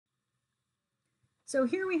So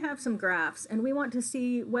here we have some graphs, and we want to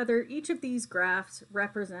see whether each of these graphs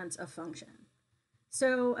represents a function.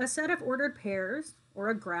 So a set of ordered pairs, or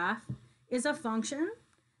a graph, is a function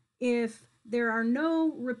if there are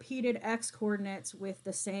no repeated x-coordinates with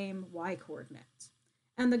the same y-coordinates.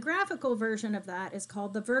 And the graphical version of that is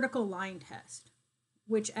called the vertical line test,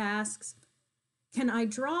 which asks, can I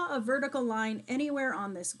draw a vertical line anywhere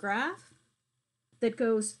on this graph that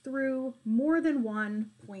goes through more than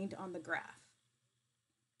one point on the graph?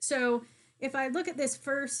 So if I look at this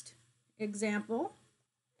first example,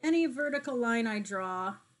 any vertical line I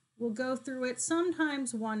draw will go through it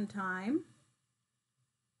sometimes one time,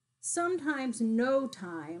 sometimes no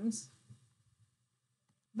times,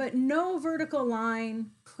 but no vertical line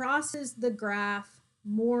crosses the graph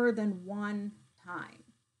more than one time.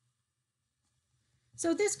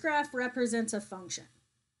 So this graph represents a function.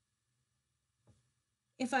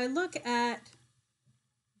 If I look at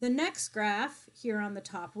the next graph here on the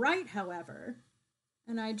top right, however,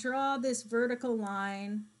 and I draw this vertical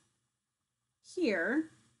line here,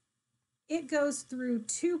 it goes through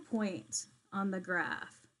 2 points on the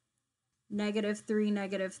graph, -3,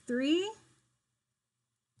 -3,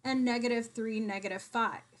 and -3,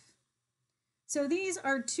 -5. So these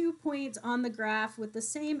are 2 points on the graph with the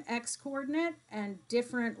same x-coordinate and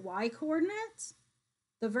different y-coordinates.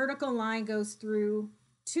 The vertical line goes through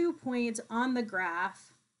 2 points on the graph.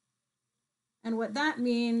 And what that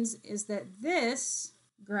means is that this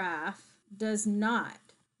graph does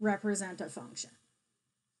not represent a function.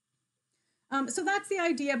 So that's the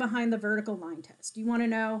idea behind the vertical line test. You want to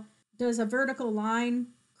know, does a vertical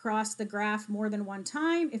line cross the graph more than one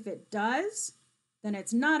time? If it does, then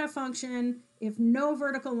it's not a function. If no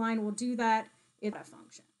vertical line will do that, it's a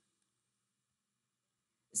function.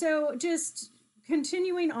 So just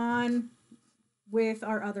continuing on with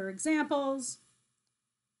our other examples,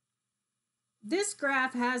 this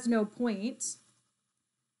graph has no points,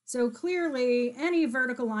 so clearly any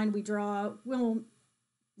vertical line we draw will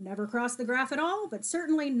never cross the graph at all, but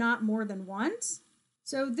certainly not more than once.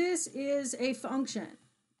 So this is a function.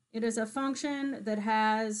 It is a function that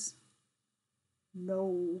has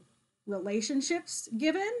no relationships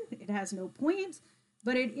given, it has no points,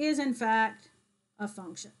 but it is in fact a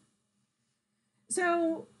function.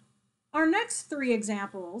 So our next three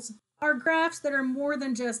examples are graphs that are more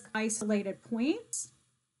than just isolated points,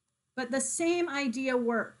 but the same idea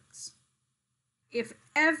works. If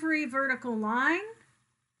every vertical line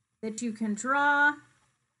that you can draw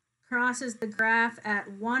crosses the graph at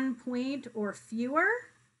 1 point or fewer,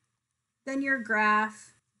 then your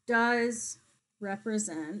graph does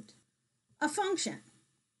represent a function.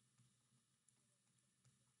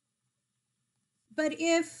 But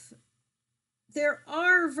if there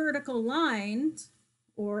are vertical lines,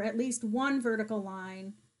 or at least one vertical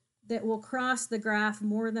line, that will cross the graph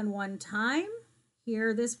more than one time,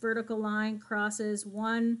 here this vertical line crosses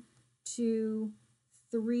 1, 2,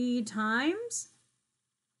 3 times,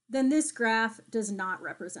 then this graph does not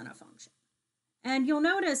represent a function. And you'll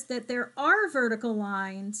notice that there are vertical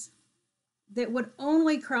lines that would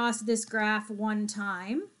only cross this graph one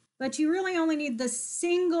time, but you really only need the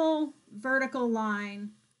single vertical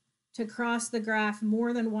line to cross the graph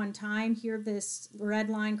more than one time. Here this red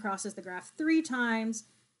line crosses the graph 3 times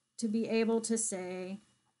to be able to say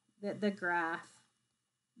that the graph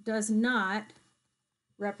does not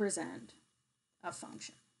represent a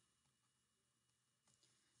function.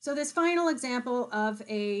 So this final example of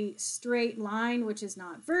a straight line which is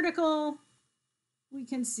not vertical, we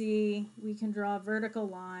can see we can draw vertical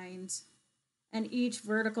lines, and each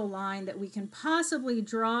vertical line that we can possibly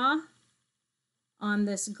draw on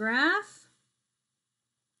this graph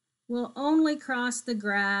will only cross the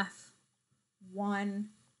graph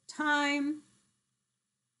one time.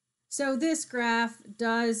 So this graph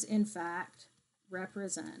does in fact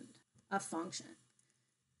represent a function.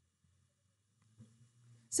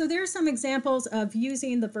 So there are some examples of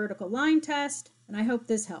using the vertical line test, and I hope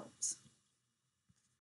this helps.